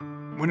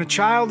When a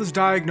child is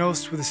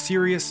diagnosed with a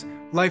serious,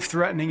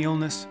 life-threatening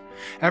illness,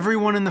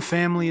 everyone in the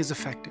family is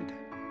affected.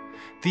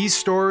 These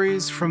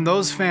stories from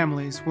those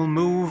families will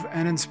move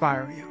and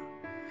inspire you.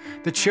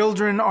 The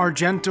children are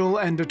gentle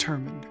and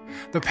determined.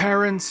 The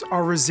parents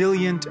are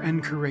resilient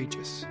and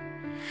courageous.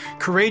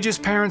 Courageous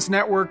Parents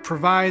Network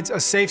provides a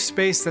safe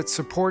space that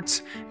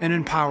supports and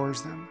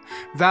empowers them,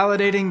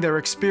 validating their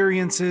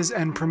experiences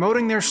and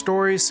promoting their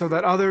stories so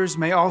that others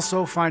may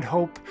also find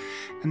hope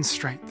and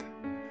strength.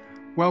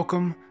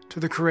 Welcome to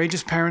the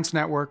Courageous Parents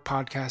Network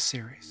podcast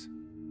series.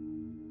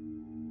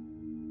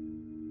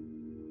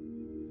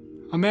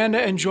 Amanda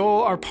and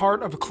Joel are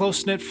part of a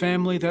close-knit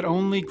family that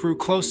only grew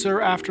closer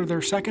after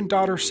their second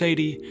daughter,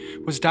 Sadie,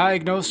 was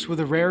diagnosed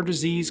with a rare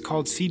disease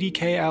called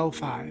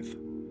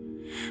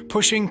CDKL5.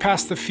 Pushing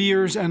past the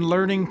fears and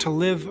learning to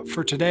live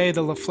for today,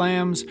 the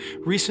LaFlammes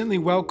recently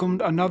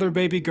welcomed another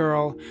baby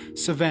girl,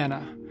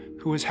 Savannah,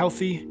 who is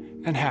healthy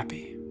and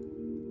happy.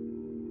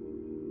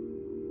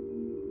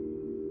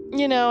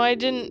 You know, I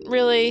didn't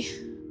really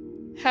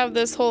have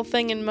this whole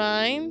thing in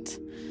mind.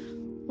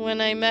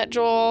 When I met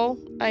Joel,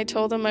 I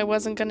told him I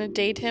wasn't going to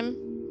date him.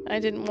 I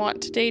didn't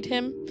want to date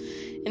him,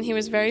 and he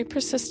was very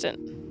persistent.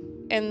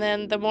 And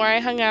then the more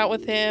I hung out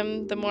with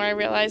him, the more I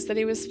realized that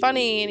he was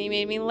funny, and he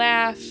made me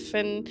laugh,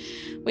 and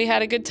we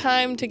had a good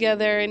time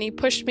together, and he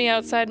pushed me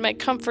outside my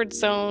comfort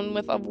zone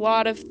with a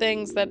lot of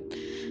things that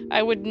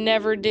I would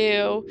never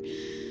do.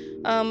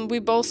 We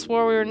both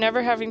swore we were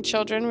never having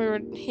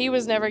children. He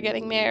was never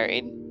getting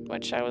married,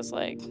 which I was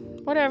like,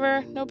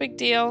 whatever, no big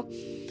deal.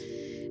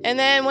 And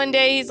then one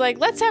day he's like,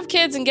 let's have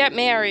kids and get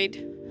married.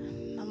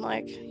 I'm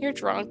like, you're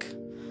drunk.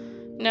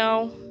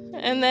 No.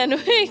 And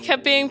then we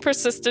kept being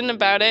persistent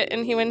about it.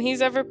 And when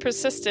he's ever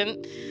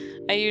persistent,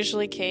 I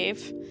usually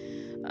cave.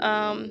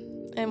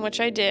 And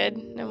which I did.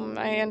 And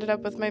I ended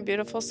up with my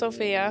beautiful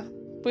Sophia.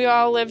 We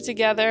all live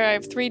together. I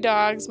have 3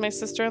 dogs. My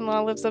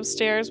sister-in-law lives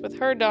upstairs with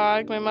her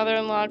dog. My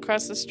mother-in-law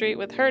across the street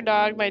with her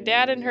dog. My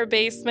dad in her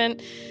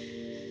basement.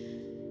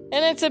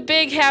 And it's a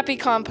big, happy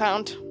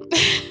compound.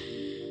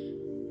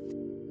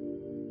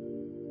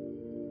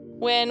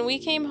 When we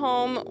came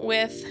home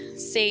with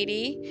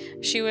Sadie,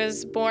 she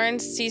was born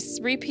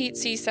repeat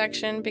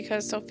C-section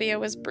because Sophia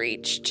was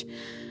breached.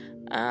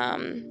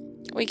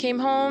 We came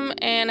home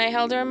and I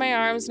held her in my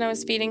arms and I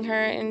was feeding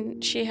her,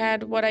 and she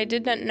had what I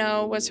did not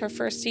know was her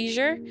first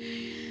seizure.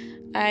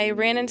 I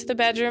ran into the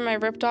bedroom. I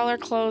ripped all her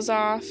clothes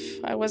off.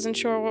 I wasn't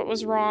sure what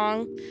was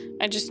wrong.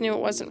 I just knew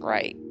it wasn't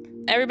right.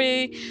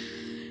 Everybody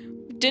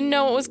didn't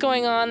know what was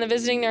going on. The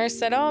visiting nurse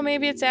said, oh,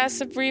 maybe it's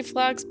acid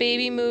reflux,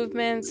 baby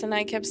movements. And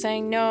I kept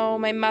saying, no,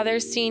 my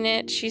mother's seen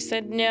it. She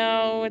said,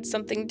 no, it's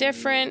something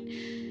different.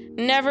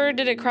 Never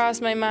did it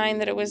cross my mind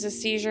that it was a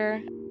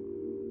seizure.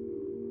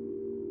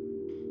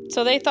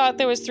 So they thought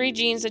there was 3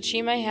 genes that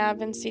she might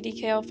have, and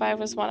CDKL5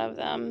 was one of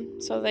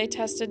them. So they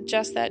tested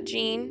just that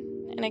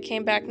gene, and it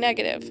came back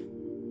negative.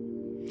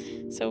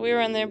 So we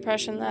were under the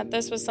impression that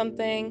this was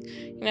something,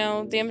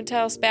 the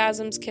infantile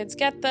spasms, kids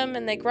get them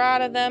and they grow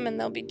out of them and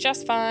they'll be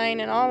just fine,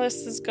 and all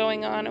this is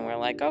going on, and we're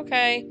like,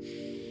 okay,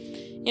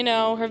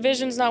 her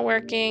vision's not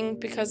working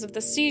because of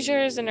the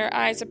seizures and her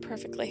eyes are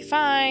perfectly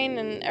fine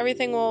and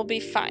everything will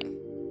be fine.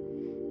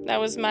 That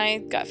was my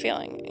gut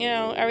feeling.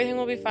 Everything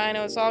will be fine.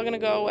 It was all going to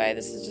go away.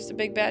 This is just a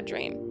big bad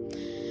dream.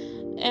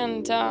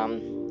 And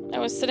I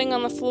was sitting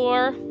on the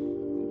floor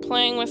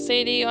playing with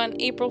Sadie on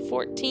April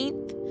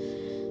 14th.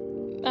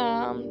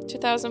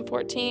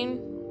 2014,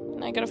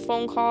 and I got a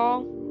phone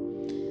call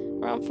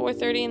around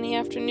 4:30 in the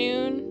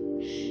afternoon,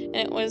 and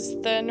it was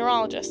the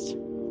neurologist,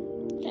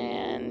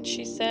 and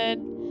she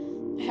said,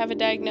 I have a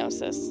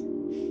diagnosis,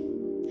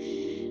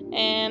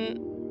 and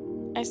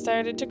I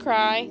started to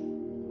cry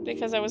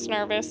because I was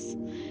nervous,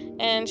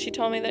 and she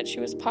told me that she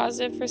was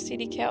positive for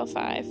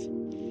CDKL5,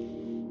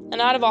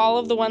 and out of all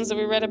of the ones that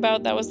we read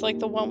about, that was like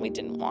the one we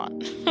didn't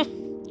want.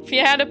 If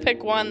you had to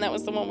pick one, that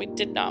was the one we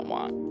did not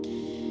want.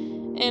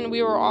 And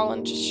we were all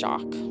in just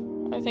shock.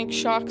 I think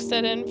shock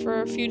set in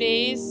for a few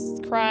days,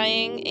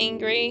 crying,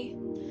 angry,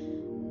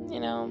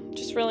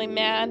 just really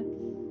mad.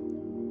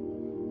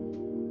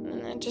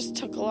 And it just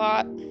took a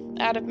lot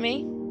out of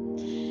me.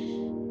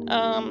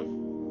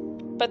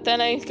 But then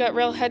I got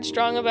real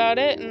headstrong about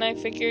it, and I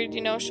figured,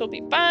 she'll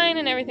be fine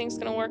and everything's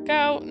going to work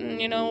out. And,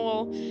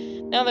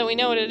 now that we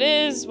know what it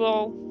is,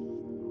 we'll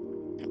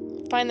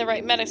find the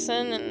right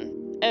medicine. And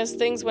as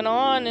things went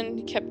on and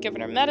he kept giving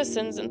her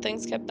medicines and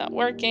things kept not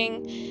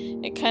working,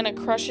 it kind of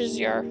crushes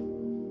your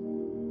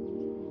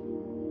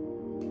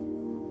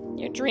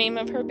dream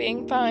of her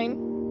being fine.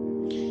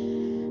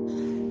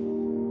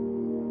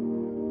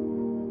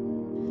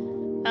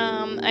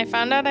 I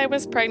found out I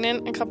was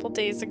pregnant a couple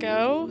days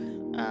ago,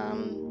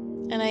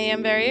 and I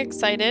am very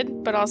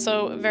excited, but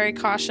also very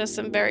cautious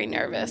and very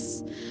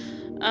nervous.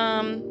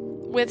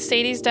 With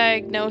Sadie's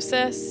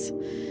diagnosis,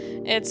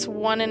 it's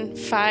 1 in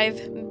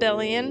 5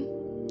 billion.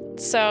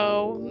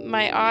 So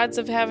my odds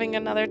of having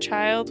another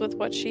child with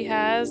what she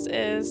has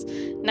is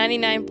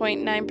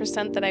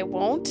 99.9% that I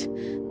won't.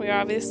 We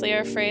obviously are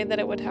afraid that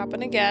it would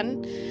happen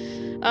again.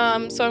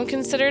 So I'm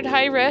considered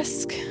high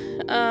risk.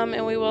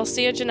 and we will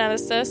see a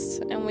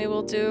geneticist, and we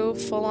will do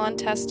full-on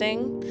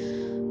testing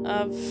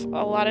of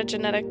a lot of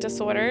genetic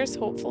disorders,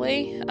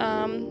 hopefully.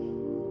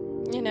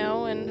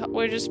 And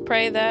we just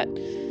pray that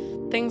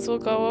things will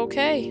go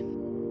okay.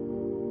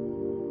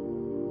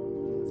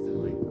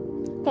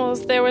 Well,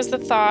 there was the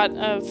thought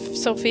of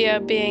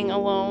Sophia being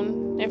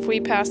alone. If we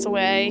pass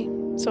away,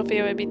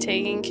 Sophia would be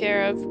taking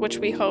care of, which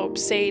we hope,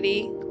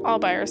 Sadie, all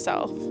by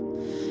herself.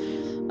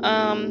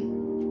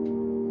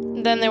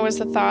 Then there was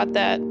the thought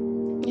that,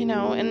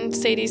 in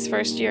Sadie's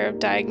first year of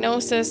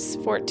diagnosis,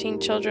 14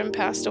 children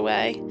passed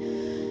away.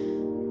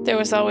 There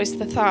was always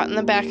the thought in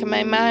the back of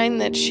my mind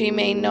that she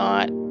may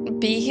not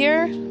be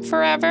here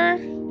forever,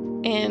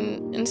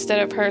 and instead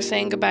of her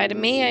saying goodbye to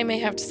me, I may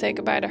have to say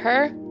goodbye to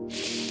her.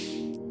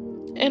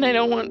 And I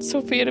don't want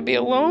Sophia to be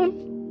alone.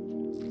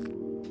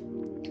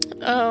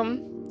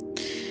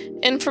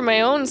 And for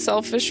my own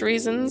selfish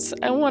reasons,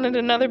 I wanted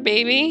another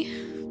baby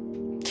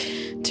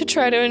to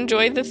try to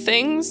enjoy the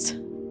things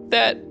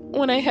that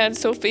when I had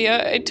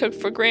Sophia, I took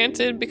for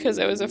granted because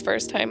I was a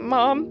first-time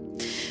mom.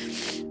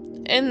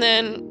 And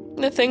then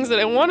the things that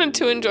I wanted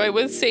to enjoy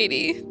with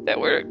Sadie that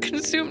were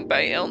consumed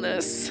by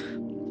illness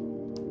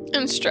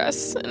and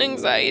stress and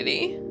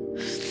anxiety.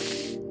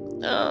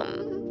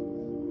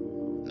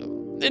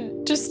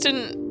 It just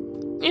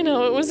didn't,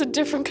 it was a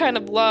different kind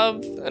of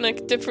love and a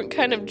different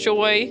kind of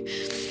joy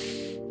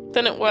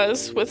than it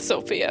was with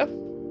Sophia.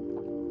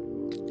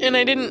 And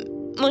I didn't,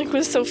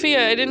 with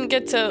Sophia, I didn't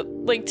get to,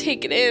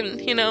 take it in,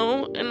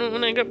 And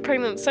when I got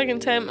pregnant the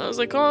second time, I was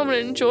like, I'm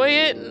going to enjoy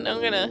it, and I'm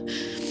going to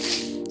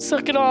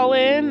suck it all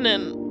in,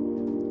 and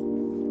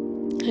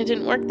it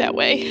didn't work that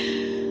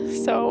way.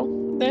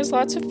 So there's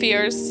lots of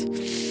fears.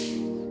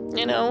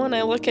 When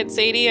I look at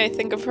Sadie, I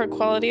think of her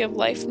quality of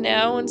life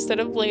now instead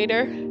of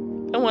later.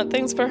 I want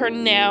things for her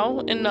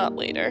now and not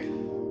later,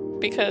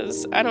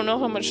 because I don't know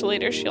how much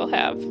later she'll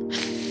have.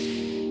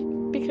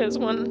 Because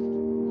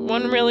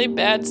one really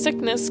bad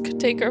sickness could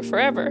take her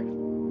forever.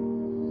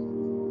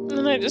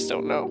 And I just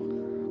don't know.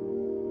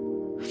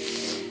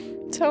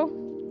 So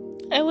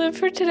I live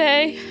for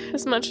today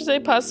as much as I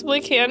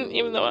possibly can,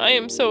 even though I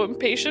am so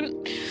impatient.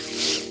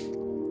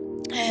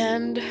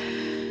 And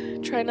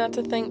try not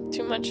to think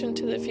too much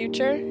into the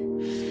future,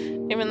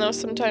 even though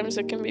sometimes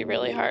it can be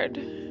really hard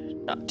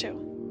not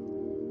to.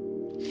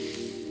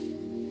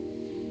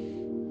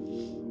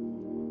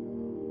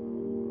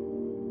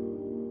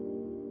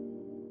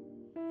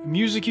 The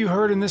music you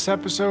heard in this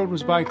episode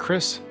was by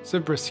Chris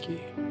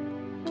Zabriskie.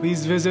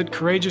 Please visit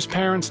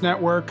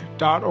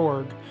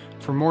CourageousParentsNetwork.org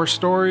for more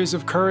stories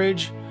of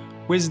courage,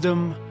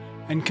 wisdom,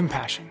 and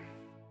compassion.